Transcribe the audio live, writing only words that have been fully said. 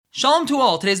Shalom to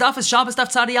all. Today's daf is Shabbos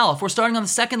daf Tzadi Aleph. We're starting on the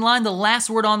second line, the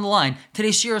last word on the line.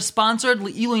 Today's shir is sponsored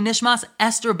Le'ilui Nishmas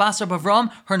Esther Basar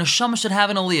Bavram. Her neshama should have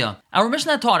an aliyah. Our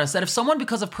Mishnah taught us that if someone,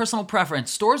 because of personal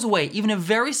preference, stores away even a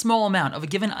very small amount of a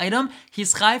given item,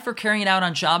 he's chai for carrying it out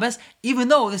on Shabbos, even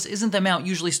though this isn't the amount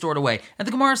usually stored away. And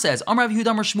the Gemara says, Amar Rav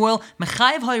Yehuda Amar Shmuel,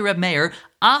 Mechayev Hay Reb Meir.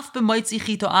 Af b'moitzi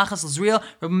chito achas l'zriya,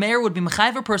 Reb Meir would be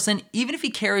mechayev a person even if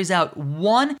he carries out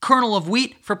one kernel of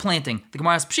wheat for planting. The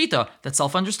Gemara has pshita, that's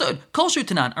self-understood. Kol shu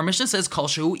tanan. Our Mishnah says kol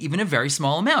shu, even a very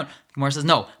small amount. The Gemara says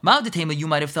no. Ma'adetema, you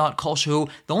might have thought kol shu.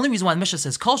 The only reason why the Mishnah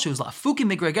says kol shu is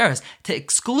la'afukim migregeres, to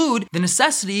exclude the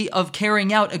necessity of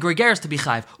carrying out a gregeres to be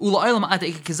chayiv. Ula'olam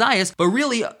ate kazayas, but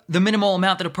really the minimal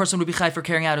amount that a person would be chayiv for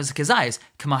carrying out is a kazayas.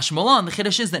 Kamash Malan, the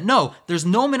chiddush is that no, there's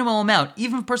no minimal amount.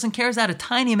 Even if a person carries out a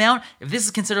tiny amount, if this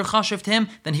is considered chashiv to him,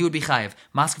 then he would be chayiv.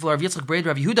 Maskefel Rav Yitzchak Braid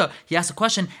Rav Yehuda, he asked a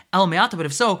question, El me'ata, but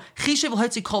if so, chishev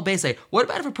l'hotzi kol beise. What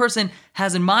about if a person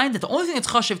has in mind that the only thing that's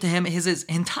chashiv to him is his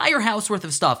entire house worth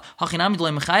of stuff? Hachinami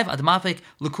d'lei mechayiv adamafik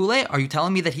l'kule. Are you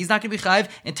telling me that he's not going to be chayiv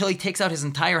until he takes out his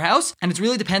entire house? And it's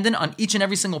really dependent on each and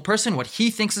every single person what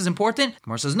he thinks is important?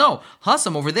 Gemara says no.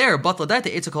 Hasam over there, bat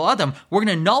l'daita etzakol adam. We're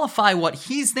going to nullify what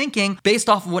he's thinking based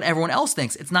off of what everyone else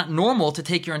thinks. It's not normal to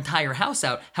take your entire house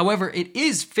out. However, it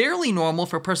is fairly normal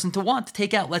for a person to want to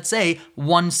take out, let's say,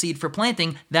 one seed for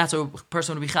planting. That's what a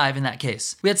person would be chayiv in that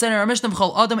case. We had said in our Mishnah,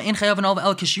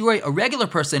 a regular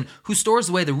person who stores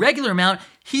away the regular amount,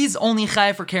 he's only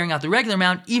chayiv for carrying out the regular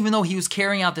amount, even though he was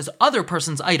carrying out this other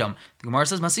person's item. The Gemara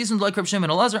says, "Masisun like Reb Shimon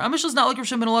ben Elazar." Amish's not like Reb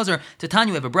Shimon ben Elazar.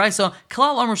 Titania, we have a brisa.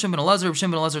 Kalal Amar Shimon ben Elazar. Reb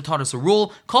Shimon ben Elazar taught us a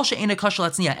rule: Kol she'ena kashal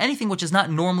atzniya. Anything which is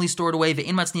not normally stored away,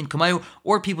 ve'in matzniyin kamayu,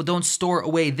 or people don't store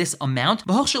away this amount.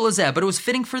 V'hochshel azeh, but it was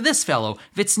fitting for this fellow.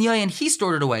 V'tzniya, and he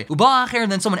stored it away. Uba acher,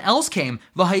 and then someone else came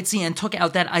v'haitzi and took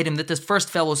out that item that this first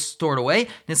fellow stored away.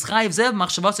 Nischayev zev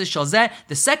machshavas shel zeh.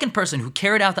 The second person who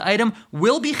carried out the item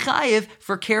will be chayiv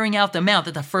for carrying out the amount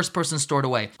that the first person stored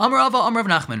away. Amar Ava, Amar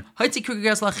Rav Nachman. Haitzi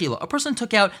gregeres lachila. A person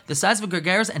took out the size of a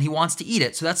gregeres and he wants to eat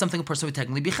it, so that's something a person would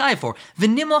technically be chayiv for.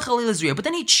 V'nimlach alei lizriya. But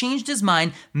then he changed his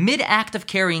mind mid-act of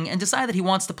carrying and decided that he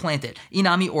wants to plant it.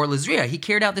 Inami or lizriya. He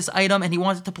carried out this item and he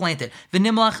wanted to plant it.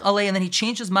 V'nimlach alei, and then he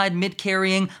changed his mind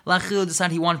mid-carrying. Lachila,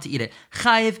 decided he wanted to eat it.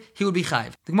 Chayiv, he would be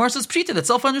chayiv. The Gemara says pshita, that's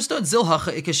self-understood.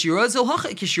 Zilhacha ikashira,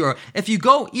 zilhacha ikashira. If you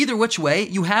go either which way,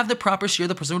 you have the proper shear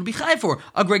the person would be chayiv for,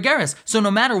 a gregeres. So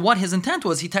no matter what his intent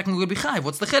was, he technically would be chayiv.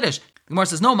 What's the chiddush? The Gemara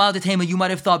says no. Ma'adetema, you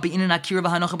might have thought be'inin akira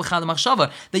v'hanacha b'chad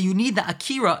machshava, that you need the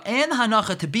akira and the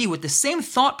hanacha to be with the same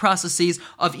thought processes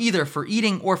of either for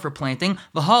eating or for planting.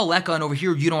 V'hal leka, and over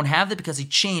here you don't have that because he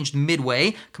changed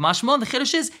midway. Kamashmon, the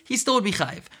chiddush is he still would be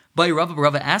chayiv. By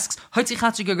Rava asks, a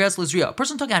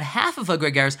person took out half of a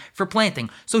gregeres for planting,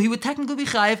 so he would technically be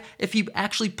chayiv if he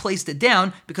actually placed it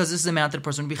down, because this is the amount that a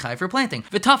person would be chayiv for planting.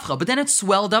 V'tafcha, but then it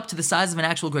swelled up to the size of an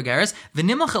actual gregeres.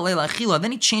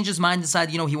 Then he changed his mind and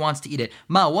decided, he wants to eat it.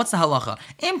 Ma, what's the halacha?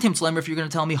 If you're going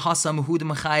to tell me hasam hu de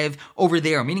mechayiv over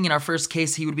there, meaning in our first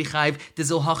case he would be chayiv de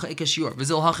zilhacha ikashur,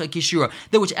 v'zilhacha ikashura,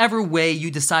 that whichever way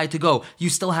you decide to go, you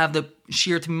still have the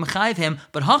shear to be mechayiv him.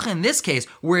 But hacha in this case,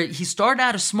 where he started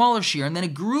out a smaller shear and then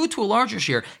it grew to a larger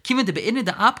shear, kiven de be'idne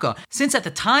de apka, since at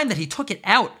the time that he took it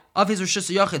out of his Rosh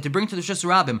Hashanah to bring to the Rosh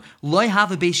Hashanah, loy have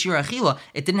a beis shir achila,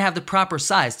 it didn't have the proper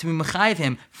size to be mechayiv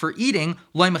him for eating,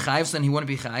 loy mechayiv, so then he wouldn't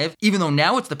be chayiv, even though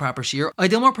now it's the proper shear.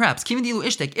 Ideal more perhaps, kiven dilu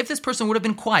ishtek, if this person would have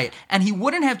been quiet and he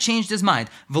wouldn't have changed his mind,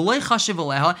 v'loy chashiv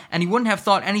aleha, and he wouldn't have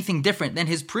thought anything different than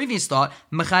his previous thought,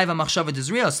 mechayiv machshava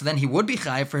dezriya, so then he would be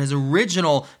chayiv for his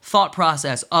original thought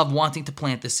process of wanting to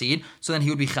plant the seed, so then he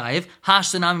would be chayiv,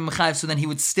 hash tanami mechayiv, so then he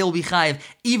would still be chayiv,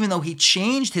 even though he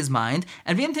changed his mind.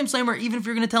 And v'im tim sleimer, even if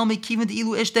you're going to tell me kiven de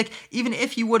ilu ishtek, even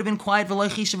if he would have been quiet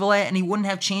and he wouldn't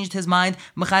have changed his mind,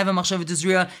 he'd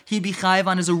be chayiv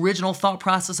on his original thought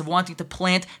process of wanting to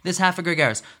plant this half a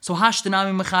gregeres. So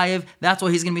hashtanami mechayiv, that's why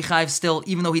he's going to be chayiv still,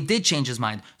 even though he did change his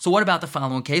mind. So what about the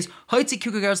following case?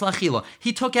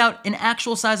 He took out an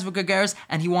actual size of a gregeres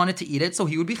and he wanted to eat it, so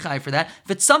he would be chayiv for that.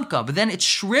 V'tzamka, but then it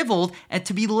shriveled and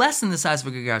to be less than the size of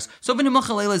a gregeres. So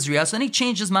then he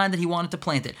changed his mind that he wanted to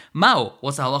plant it. Mao,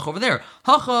 what's the halach over there?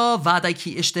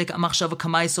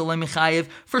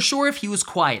 For sure, if he was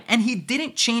quiet and he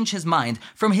didn't change his mind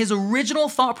from his original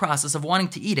thought process of wanting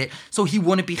to eat it, so he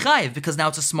wouldn't be chayiv because now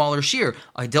it's a smaller shear.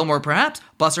 Dilmor perhaps,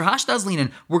 basar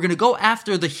hashtazlinen. We're going to go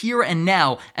after the here and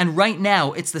now, and right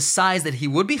now it's the size that he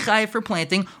would be chayiv for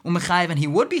planting, umechayiv, and he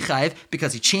would be chayiv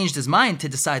because he changed his mind to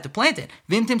decide to plant it.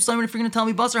 Vimtim slimer, if you're going to tell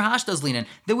me basar hashtazlinen,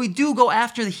 that we do go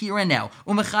after the here and now,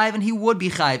 umechayiv, and he would be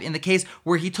chayiv in the case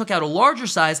where he took out a larger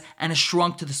size and has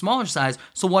shrunk to the smaller size.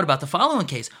 So So what about the following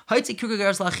case? He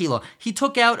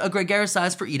took out a gregaris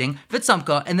size for eating,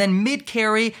 vitsamka, and then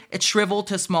mid-carry it shriveled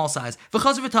to small size,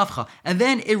 and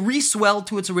then it reswelled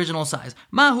to its original size.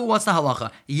 Mahu, what's the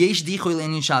halacha? Yesh dichoy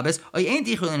le'inyan Shabbos, or ain't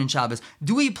dichoy le'inyan Shabbos?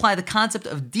 Do we apply the concept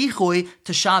of dichoy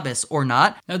to Shabbos or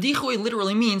not? Now, dichoy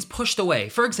literally means pushed away.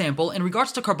 For example, in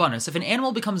regards to karbanos, if an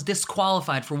animal becomes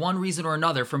disqualified for one reason or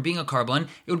another from being a karban,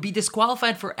 it would be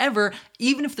disqualified forever,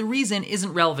 even if the reason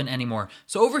isn't relevant anymore.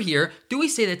 So over here, do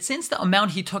we say that since the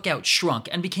amount he took out shrunk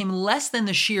and became less than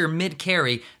the shear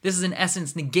mid-carry, this is in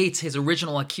essence negates his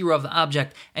original akira of the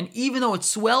object, and even though it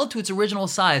swelled to its original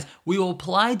size, we will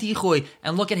apply dichoy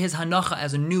and look at his hanacha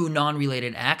as a new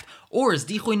non-related act? Or is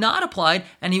dichoy not applied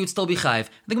and he would still be chayiv?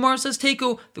 The Gemara says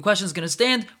teku. The question is going to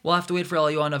stand. We'll have to wait for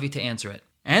Eliyahu Navi to answer it.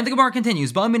 And the Gemara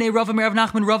continues. Ba'minei Rava Merav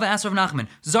Nachman, Rava asked Rav Nachman,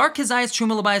 Zar kizayas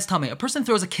truma labayas tamei. A person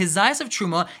throws a kizayas of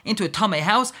truma into a tamei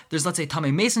house. There's, let's say,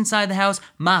 tamei mace inside the house.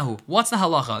 Mahu. What's the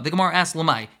halacha? The Gemara asks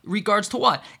Lamai. Regards to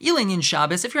what? Ilanyin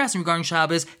Shabbos. If you're asking regarding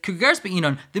Shabbos, kugaris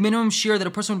be'inon, the minimum shear that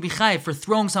a person would be chayiv for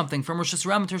throwing something from Rosh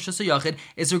Hashanah to Rosh Hashanah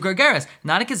is a gargaris,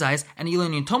 not a kizayas. And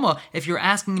ilanyin toma. If you're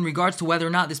asking in regards to whether or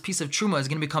not this piece of truma is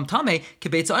going to become tamei,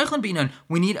 kebeitza eichlon be'inon.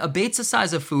 We need a beitza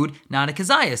size of food, not a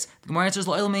kizayas. The Gemara answers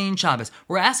lo'ilayin Shabbos.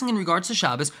 We're asking in regards to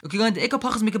Shabbos,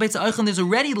 there's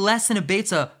already less than a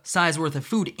beitza size worth of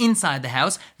food inside the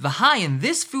house. V'hai, and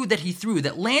this food that he threw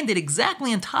that landed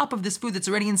exactly on top of this food that's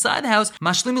already inside the house,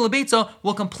 mashlimi lebeitza,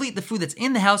 will complete the food that's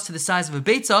in the house to the size of a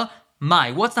beitza.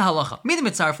 What's the halacha?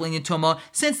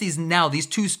 Since these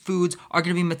two foods are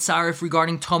going to be mitzaref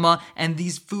regarding toma, and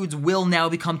these foods will now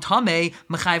become tamei,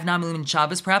 mechayiv namilim in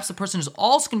Shabbos. Perhaps the person is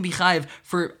also going to be chayiv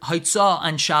for haitzah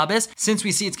on Shabbos. Since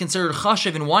we see it's considered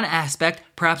chashiv in one aspect,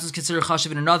 perhaps it's considered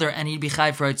chashiv in another, and he'd be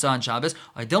chayiv for haitzah on Shabbos.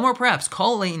 Dilmar, perhaps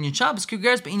kol le'inyan Shabbos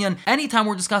gregaris be'inyan. Anytime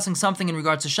we're discussing something in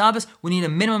regards to Shabbos, we need a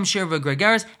minimum share of a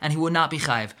gregaris, and he would not be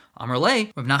chayiv. Amar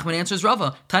lei, Rav Nachman answers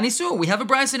Rava. Tanisu, we have a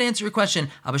brayso to answer your question.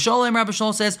 Abba Sholem, Rabbi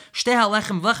Shol says, Shtei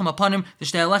halechem v'lechem apanim. The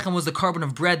shtei halechem was the carbon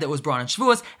of bread that was brought on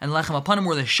Shavuos, and lechem apanim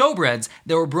were the showbreads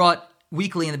that were brought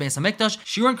weekly in the Beis HaMikdash.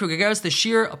 Shirun Gregaris, the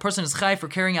shear a person is chai for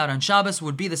carrying out on Shabbos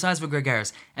would be the size of a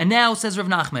Gregaris. And now, says Rav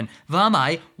Nachman,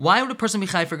 V'amai, why would a person be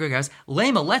chai for Gregaris?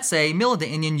 Lema, let's say, Mila de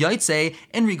Inyan Yaitse,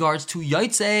 in regards to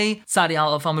Yaitse, Tzadi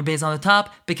Aleph Amud Beis on the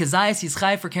top, because Zayas, he's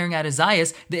chai for carrying out his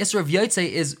Zayas. The Isra of Yaitse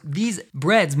is these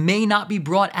breads may not be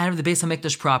brought out of the Beis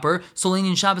HaMikdash proper, so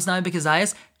Inyan Shabbos not because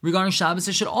Zayas. Regarding Shabbos,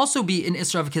 it should also be an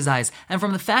Isra of Kizayis. And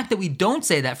from the fact that we don't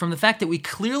say that, from the fact that we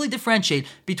clearly differentiate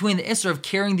between the Isra of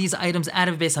carrying these items out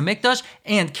of Beis HaMikdash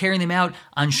and carrying them out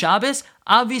on Shabbos,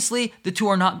 obviously the two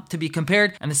are not to be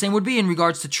compared, and the same would be in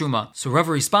regards to Truma. So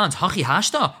Rava responds, Hachi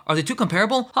Hashta, are the two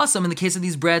comparable? Hasam, in the case of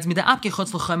these breads,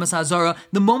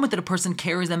 the moment that a person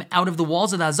carries them out of the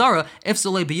walls of the Hazara, if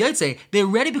Solei B'Yotze, they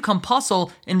already become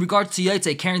puzzle in regards to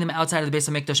Yotze, carrying them outside of the Beis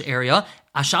HaMikdash area.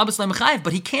 Shabbos le'mechayiv,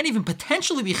 but he can't even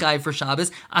potentially be chayiv for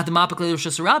Shabbos at the mapik Rosh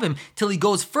Hashanah till he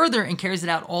goes further and carries it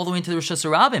out all the way into the Rosh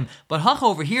Hashanah. But hacha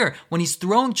over here, when he's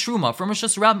throwing truma from Rosh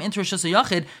Hashanah into Rosh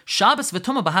Hashanah, Shabbos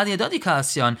v'toma b'hadi adadi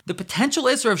ka'asyan, the potential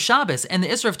Isra of Shabbos and the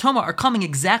Isra of Toma are coming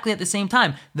exactly at the same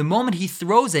time. The moment he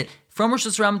throws it from Rosh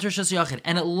Hashanah to Rosh Hashanah,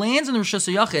 and it lands in the Rosh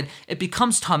Hashanah, it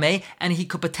becomes Tameh, and he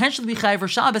could potentially be Chayiv for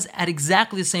Shabbos at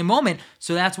exactly the same moment.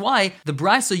 So that's why the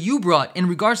brayso you brought in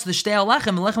regards to the Shtei Alechem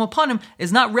and Lechem Apanim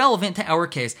is not relevant to our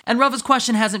case. And Rava's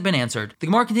question hasn't been answered. The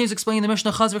Gemara continues explaining the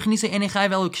Mishnah Chaz v'chnisa ene Chayiv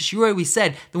elu kishurei. We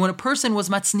said that when a person was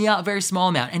matzniya a very small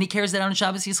amount and he carries that out on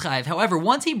Shabbos, he's Chayiv. However,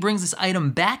 once he brings this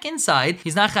item back inside,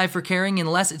 he's not Chayiv for carrying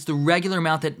unless it's the regular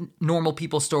amount that normal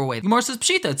people store away. The Gemara says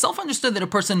Pshita, it's self-understood that a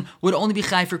person would only be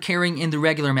Chayiv for carrying in the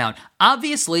regular amount.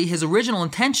 Obviously, his original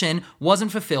intention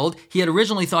wasn't fulfilled. He had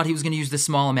originally thought he was going to use this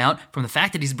small amount. From the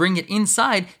fact that he's bringing it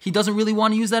inside, he doesn't really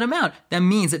want to use that amount. That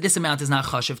means that this amount is not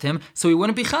chashiv to him, so he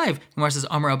wouldn't be chayiv. Gemara says,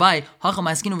 Amar Abai, Hacham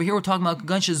Askin, over here we're talking about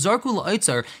Gansha Zarku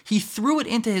La'otzar. He threw it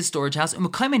into his storage house,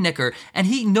 and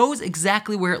he knows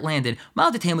exactly where it landed.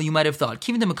 Maldatama, you might have thought,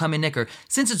 Kivin Mekame Nicker,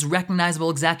 since it's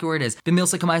recognizable exactly where it is.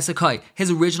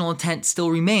 His original intent still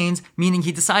remains, meaning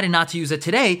he decided not to use it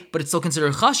today, but it's still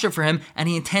considered chashiv for him, and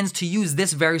he intends to use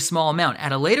this very small amount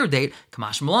at a later date.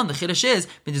 Kamash Malan, the chiddush is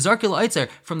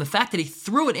from the fact that he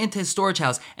threw it into his storage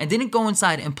house and didn't go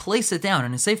inside and place it down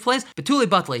in a safe place. Betule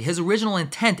Batle, his original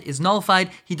intent is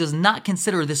nullified. He does not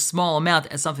consider this small amount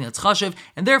as something that's chashiv,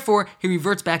 and therefore he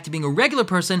reverts back to being a regular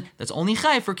person that's only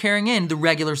chayiv for carrying in the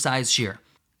regular size shear.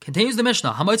 Continues the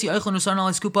Mishnah.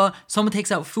 Someone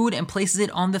takes out food and places it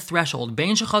on the threshold.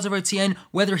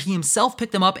 Whether he himself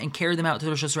picked them up and carried them out to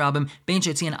the Rosh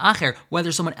Hashanah,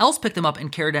 whether someone else picked them up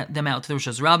and carried them out to the Rosh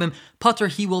Hashanah, Pater,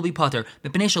 he will be Pater.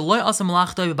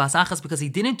 Because he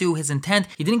didn't do his intent,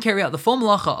 he didn't carry out the full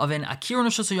malacha of an Akir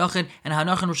Rosh Hashanah and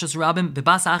Hanach Rosh Hashanah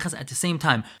bebas achas at the same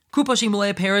time. Kupashi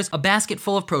Malaya Paris, a basket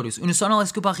full of produce. He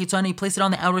placed it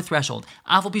on the outer threshold.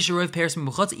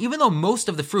 Even though most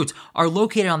of the fruits are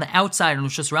located on the outside of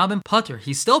Rosh Hashanah, Pater,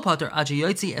 he's still Pater,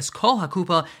 es kol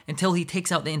hakupa, until he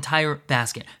takes out the entire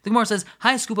basket. The Gemara says,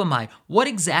 Hi skupa mai. What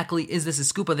exactly is this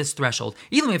skupa, this threshold?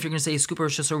 Even if you're going to say skupa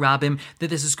Rosh Hashanah, that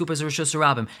this is skupa Rosh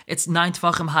Hashanah, it's 9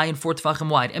 tefachim high and 4 tefachim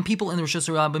wide, and people in the Rosh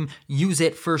Hashanah use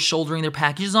it for shouldering their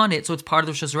packages on it, so it's part of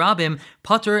the Rosh Hashanah,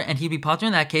 Pater, and he'd be Pater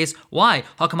in that case. Why?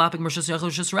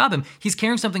 He's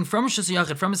carrying something from Rosh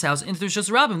Hashanah, from his house, into the Rosh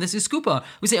Hashanah. This is skupa.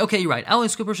 We say, okay, you're right. We're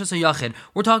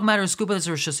talking about a skupa that's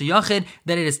a Rosh Hashanah,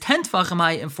 that it is 10 tefachim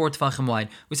high and 4 tefachim wide.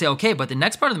 We say, okay, but the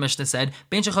next part of the Mishnah said,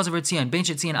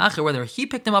 whether he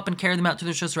picked them up and carried them out to the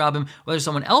Rosh Hashanah, whether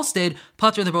someone else did,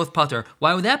 Pater, they're both Pater.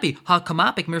 Why would that be?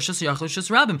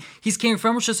 He's carrying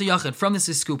from Rosh Hashanah, from this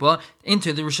skupa,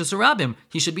 into the Rosh Hashanah.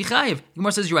 He should be chayiv. The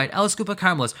Gemara says, you're right. El skupa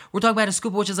karmelis. We're talking about a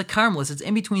skupa which is a karmelis. It's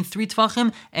in between 3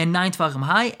 tefachim and 9 tefachim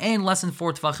high and less than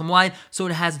 4 tefachim wide, so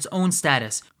it has its own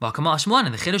status. And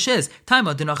the chiddush is,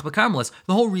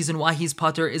 the whole reason why he's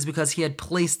Pater is because he had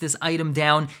placed this item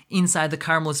down inside the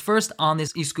karmelis first, on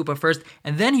this iskupa first,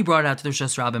 and then he brought it out to the Rosh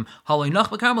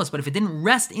Hashanah. But if it didn't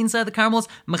rest inside the karmelis,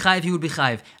 mechayiv, he would be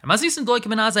chayiv.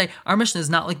 Our Mishnah is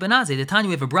not like Benazai. The Tanya,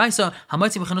 we have a brisa,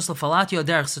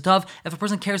 if a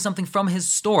person carries something from his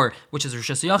store, which is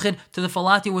Rosh Hashanah, to the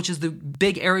falatio, which is the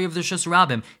big area of the Rosh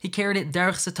Hashanah, he carried it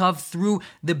derech satav through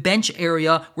the bench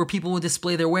area where people would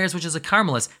display their wares, which is a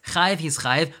karmelis. Chayiv, he's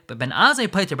chayiv. But Ben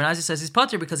Azai Pater, Ben Azai says he's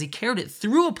Pater because he carried it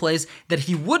through a place that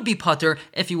he would be Pater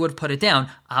if he would put it down.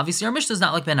 Obviously, our Mishnah is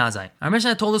not like Ben Azai. Our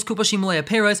Mishnah told us Kupa Shimulei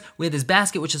Peres, we had this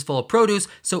basket which is full of produce,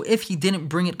 so if he didn't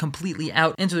bring it completely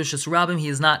out into the Shusrabim, he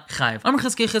is not chayiv. Amr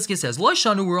Chizkiah says, Lo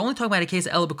Shanu, we're only talking about a case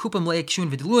of El B'Kupa Mlei Kshun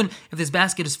V'Dilun, if this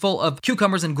basket is full of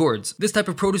cucumbers and gourds. This type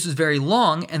of produce is very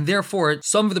long, and therefore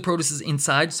some of the produce is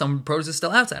inside, some produce is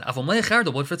still outside.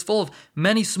 But if it's full of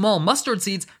many small mustard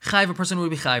seeds, chayiv, a person would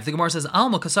be chayiv. The Gemara says,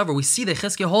 Alma Kasavar, we see that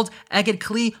Chizkiah holds Eged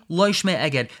Kli Lo Yishmei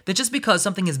Eged, that just because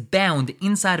something is bound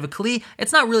inside of a Kli,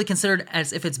 it's not really considered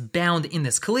as if it's bound in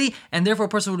this Kli, and therefore a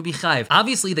person would be chayiv.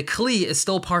 Obviously, the Kli is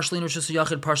still partially in Rosh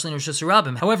Hashanah, partially in Rosh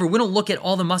Hashanah. However, we don't look at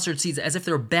all the mustard seeds as if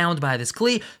they're bound by this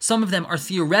Kli. Some of them are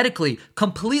theoretically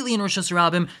completely in Rosh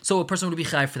Hashanah, so a person would be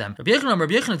chayiv for them. Rabbi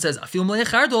Yochanan says, Afil Mlei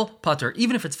Chardol, Pater.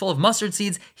 Even if it's full of mustard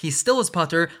seeds, he still is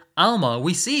Pater. Alma,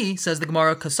 we see, says the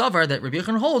Gemara Kasavar, that Rabbi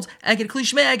Yochanan holds, Eged Kli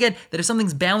Shmei Eged, that if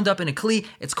something's bound up in a Kli,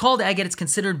 it's called Eged, it's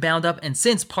considered bound up, and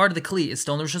since part of the Kli is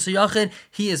still in the Rosh Hashanah,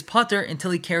 he is Pater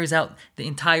until he carries out the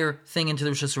entire thing into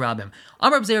the Rosh Hashanah.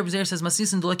 Amar B'Zer says,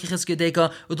 Masisin D'Loi Chizkiah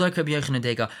Deka, U'D'Loi Rabbi Yochanan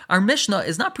Deka. Our Mishnah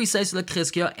is not precisely like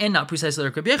Chizkiah and not precisely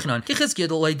like Rabbi Yochanan. Chizkiah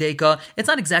D'Loi Deka, it's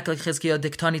not exactly like Chizkiah.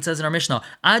 Diktani, it says in our Mishnah,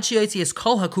 Ad Shi'yotzi is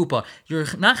Kol HaKupa. You're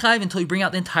not chayiv until you bring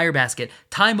out the entire basket.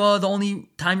 Taima, the only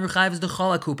time you're chayiv is the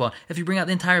Chol HaKupa, if you bring out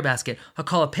the entire basket.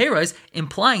 Hakala Peres,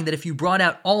 implying that if you brought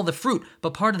out all the fruit,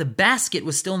 but part of the basket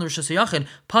was still in the Rosh Hashanah,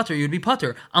 Pater, you'd be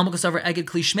Pater. Almakasavar Eged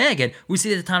Kli Shmei Eged. We see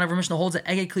that the Tana of our Mishnah holds that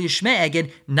Eged Kli Shmei Eged,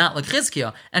 not like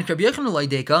Chizkiah. And Rabbi Yochanan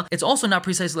Loideka, it's also not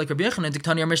precisely like Rabbi Yochanan.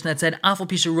 Diktani, our Mishnah that said, Afal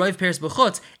Pisha Roiv Peres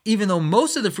B'chutz, even though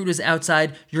most of the fruit is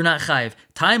outside, you're not chayiv.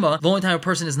 Taima, the only time a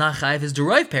person is not chayiv is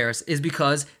Derive Peres, is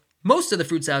because most of the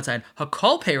fruits outside.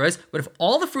 Hakol Peres, but if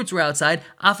all the fruits were outside,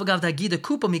 Afagav Dagida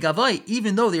Kupa Migavai,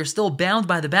 even though they're still bound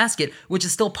by the basket, which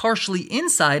is still partially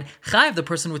inside, Chayiv, the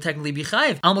person would technically be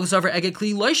Chayiv. Almagasavar Eged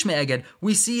Kli Loishme Eged.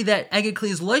 We see that Eged Kli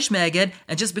is Loishme Eged,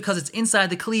 and just because it's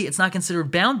inside the Kli, it's not considered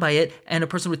bound by it, and a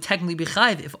person would technically be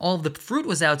Chayiv if all of the fruit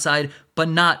was outside, but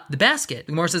not the basket.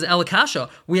 The Gemara says, Elikasha,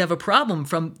 we have a problem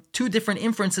from two different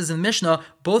inferences in Mishnah,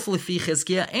 both Lefi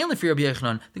Chizkiah and Lefi Rabbi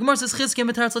Yochanan. The Gemara says, Chizkiah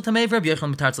Metarz L'Tamei, Rabbi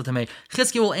Yochanan Metarz L'Tamei.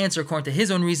 Chizkiah will answer according to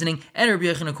his own reasoning, and Rabbi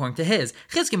Yochanan according to his.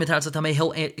 Chizkiah Metarz L'Tamei,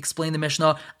 he'll explain the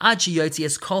Mishnah, Ad Shiyotzi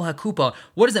es Kol HaKupa.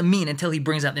 What does it mean until he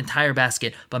brings out the entire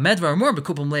basket? But Medvar Amor,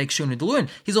 B'Kupa Mleik Shun D'Lun.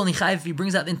 He's only chayiv if he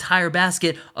brings out the entire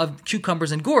basket of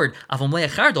cucumbers and gourd. Avom Leich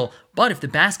Chardol. But if the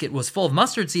basket was full of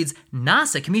mustard seeds,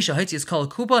 nasa kamisha haitzias kol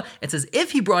kupa, it's as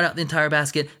if he brought out the entire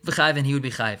basket, v'chayv, and he would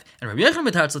be chayv. And Rabbi Yochanan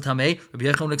b'tartz l'tamei, Rabbi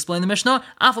Yochanan would explain the Mishnah,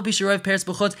 afal pisha roiv pears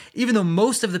b'chutz, even though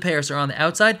most of the pears are on the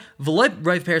outside, v'loy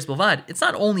roiv pears b'vad, it's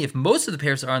not only if most of the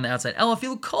pears are on the outside, el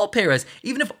afilu kol pears,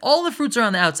 even if all the fruits are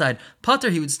on the outside, pater,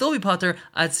 he would still be pater,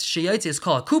 as sheyatzias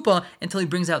kol kupa, until he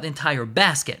brings out the entire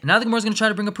basket. Now the Gemara is going to try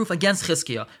to bring a proof against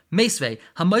Chizkiah. Meisvei,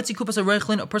 hamoitzi kupas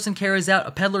areichlin, a person carries out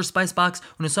a peddler's spice box,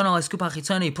 unusan alai skupa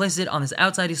chitzoni, he places it on his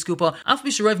outside skupa, af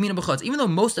bisharev mina b'chutz, even though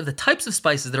most of the types of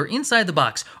spices that are inside the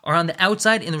box are on the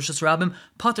outside in the Rosh Hashanah,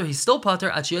 pater, he's still pater,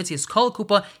 at sheyatzias kol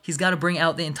kupa, he's got to bring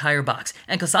out the entire box.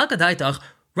 And kasal kadaitach,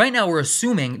 right now we're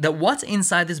assuming that what's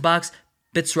inside this box,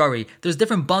 Bitzrari. There's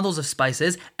different bundles of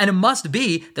spices, and it must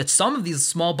be that some of these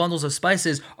small bundles of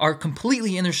spices are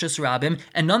completely in the Rishus Rabim,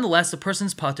 and nonetheless the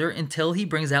person's pater until he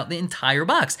brings out the entire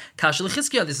box. Kasha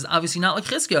l'Chizkiah, this is obviously not like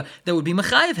Chizkiah, that would be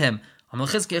mechayiv him.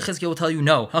 Chizkiah will tell you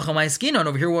no. And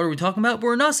over here, what are we talking about?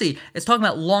 We're nasi. It's talking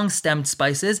about long-stemmed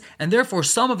spices, and therefore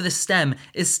some of the stem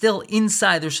is still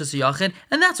inside the Rosh Hashanah,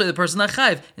 and that's why the person not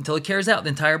chayiv until it carries out the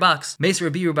entire box. Meis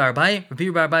Rabbi Bar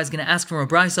Abai is going to ask from a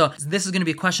brisa. This is going to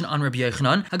be a question on Rabbi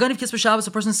Yochanan. Haganiv kis b'Shabbos,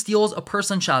 a person steals a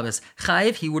purse on Shabbos.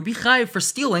 Chayiv, he would be chayiv for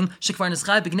stealing. Shekvar nis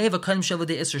chayiv b'gneva kadim sheva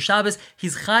de Isser Shabbos.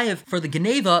 He's chayiv for the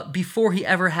gneva before he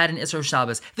ever had an Isser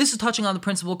Shabbos. This is touching on the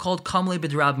principle called kamle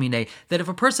b'drab minei, that if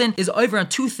a person is over on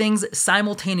two things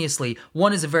simultaneously,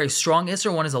 one is a very strong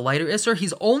isser, one is a lighter isser,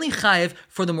 he's only chayiv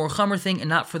for the more chamer thing and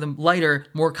not for the lighter,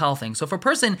 more kal thing. So if a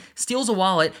person steals a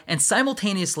wallet and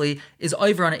simultaneously is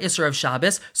over on an isser of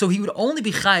Shabbos, so he would only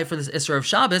be chayiv for this isser of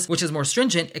Shabbos, which is more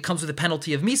stringent, it comes with a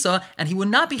penalty of misa, and he would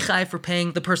not be chayiv for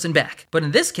paying the person back. But in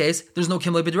this case, there's no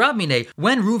kimle b'drab minei.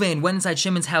 When Ruvain went inside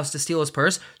Shimon's house to steal his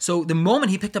purse, so the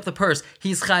moment he picked up the purse,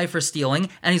 he's chayiv for stealing,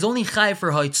 and he's only chayiv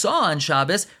for haitzah on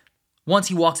Shabbos, once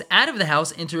he walks out of the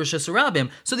house into Rosh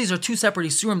Hashanah. So these are two separate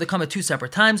isurim that come at two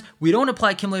separate times. We don't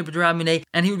apply kimle b'drab minei,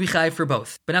 and he would be chayiv for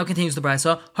both. But now continues the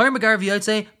brisa. Har megar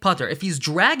v'yotze pater. If he's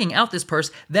dragging out this purse,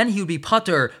 then he would be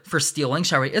pater for stealing.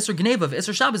 Shari isur gneva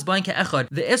v'isur Shabbos bayin ke'echad.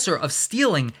 The isur of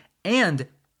stealing and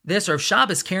the isur of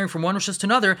Shabbos carrying from one Rosh to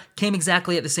another came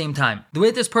exactly at the same time. The way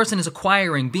that this person is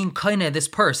acquiring, being kaineh this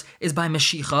purse, is by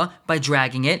meshicha, by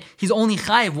dragging it. He's only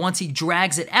chayiv once he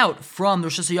drags it out from the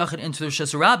Rosh Hashanah into the Rosh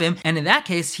Hashanah, and in that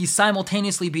case, he's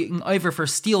simultaneously being over for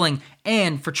stealing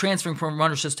and for transferring from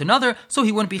one Rosh to another, so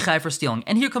he wouldn't be chayiv for stealing.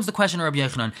 And here comes the question of Rabbi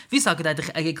Yochanan.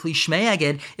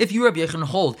 If you, Rabbi Yochanan,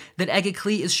 hold that eged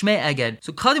kli is shmei eged,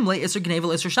 so kadim le isur gneva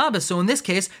isur Shabbos. So in this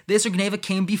case, the isur gneva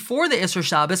came before the isur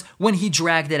Shabbos when he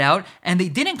dragged it out, and they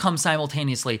didn't come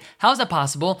simultaneously. How is that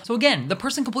possible? So again, the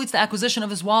person completes the acquisition of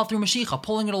his wallet through Mashiach,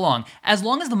 pulling it along. As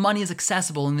long as the money is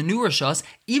accessible in the new Rishos,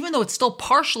 even though it's still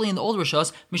partially in the old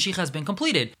Rishos, Mashiach has been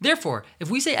completed. Therefore,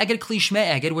 if we say eged kli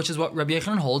shmei eged, which is what Rabbi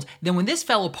Yochanan holds, then when this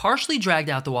fellow partially dragged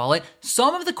out the wallet,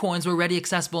 some of the coins were already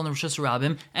accessible in the Rosh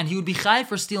Hashanah, and he would be chayiv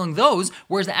for stealing those,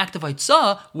 whereas the act of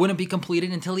haitzah wouldn't be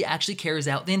completed until he actually carries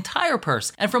out the entire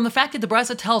purse. And from the fact that the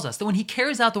brisa tells us that when he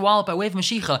carries out the wallet by way of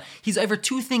Mashiach, he's over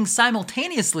two things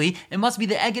simultaneously, it must be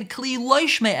the eged kli lo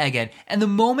shmei eged. And the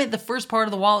moment the first part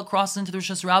of the wallet crosses into the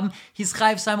Rosh Hashanah, he's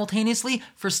chayiv simultaneously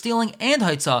for stealing and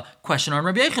haitzah. Question on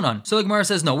Rabbi Yochanan. So the Gemara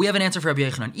says, no, we have an answer for Rabbi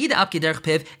Yochanan. Ida apke derech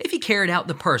piv, if he carried out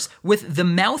the purse with the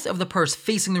mouth of the purse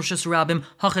facing the Rosh Hashanah,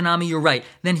 hachanami, you're right,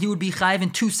 then he would be chayiv in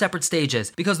two separate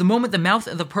stages. Because the moment the mouth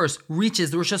of the purse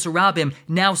reaches the Rosh Hashanah,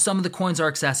 now some of the coins are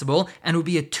accessible, and it would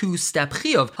be a two-step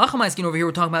chiyuv. Hachamaiskin over here,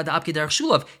 we're talking about the apke derech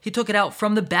shulav. He took it out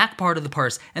from the back part of the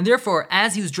purse, and therefore,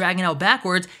 as he was dragging out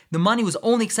backwards, the money was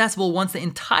only accessible once the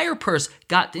entire purse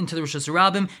got into the Rosh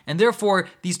Hashanah, and therefore,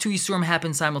 these two yisurim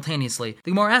happened simultaneously.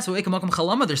 The Gemara asks,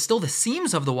 there's still the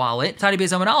seams of the wallet. The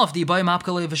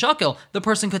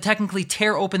person could technically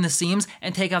tear open the seams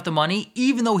and take out the money,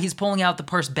 even though he's pulling out the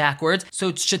purse backwards, so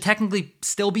it should technically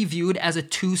still be viewed as a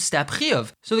two-step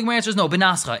chiyuv. So the Gemara answers no,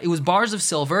 benascha. It was bars of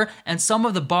silver, and some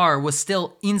of the bar was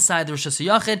still inside the Rosh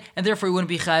Hashanah, and therefore he wouldn't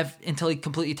be chayiv until he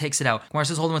completely takes it out. Gemara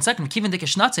says, hold on 1 second. Kivin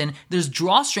dikashnatzin, there's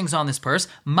drawstrings on this purse.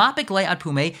 Mapik le ad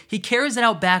pume, he carries it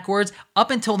out backwards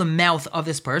up until the mouth of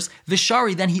this purse.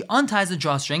 Vishari, then he unties the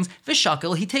drawstrings.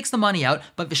 Vishakel, he takes the money out,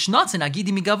 but vishnatzin agidi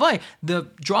migavai, the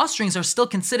drawstrings are still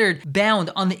considered bound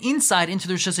on the inside into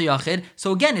the Rosh Hashanah.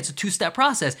 So again, it's a two-step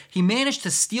process. He managed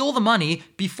to steal the money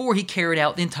before he carried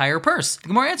out the entire purse. The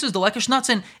Gemara answers, the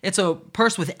lekashnatzin, it's a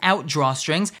purse without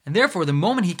drawstrings, and therefore the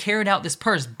moment he carried out this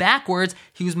purse backwards,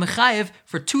 he was mechayiv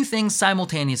for two things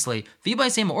simultaneously.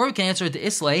 V'ibay sema, or we can answer the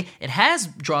islay, it has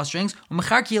drawstrings,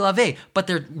 but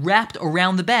they're wrapped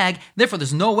around the bag, therefore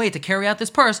there's no way to carry out this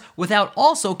purse without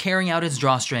also carrying out its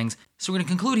drawstrings. So we're going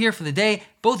to conclude here for the day.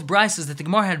 Both brises that the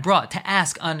Gemara had brought to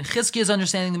ask on Chizkiah's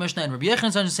understanding the Mishnah and Rabbi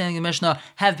Yechan's understanding the Mishnah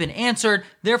have been answered.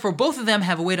 Therefore, both of them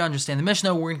have a way to understand the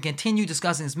Mishnah. We're going to continue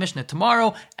discussing this Mishnah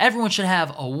tomorrow. Everyone should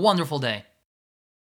have a wonderful day.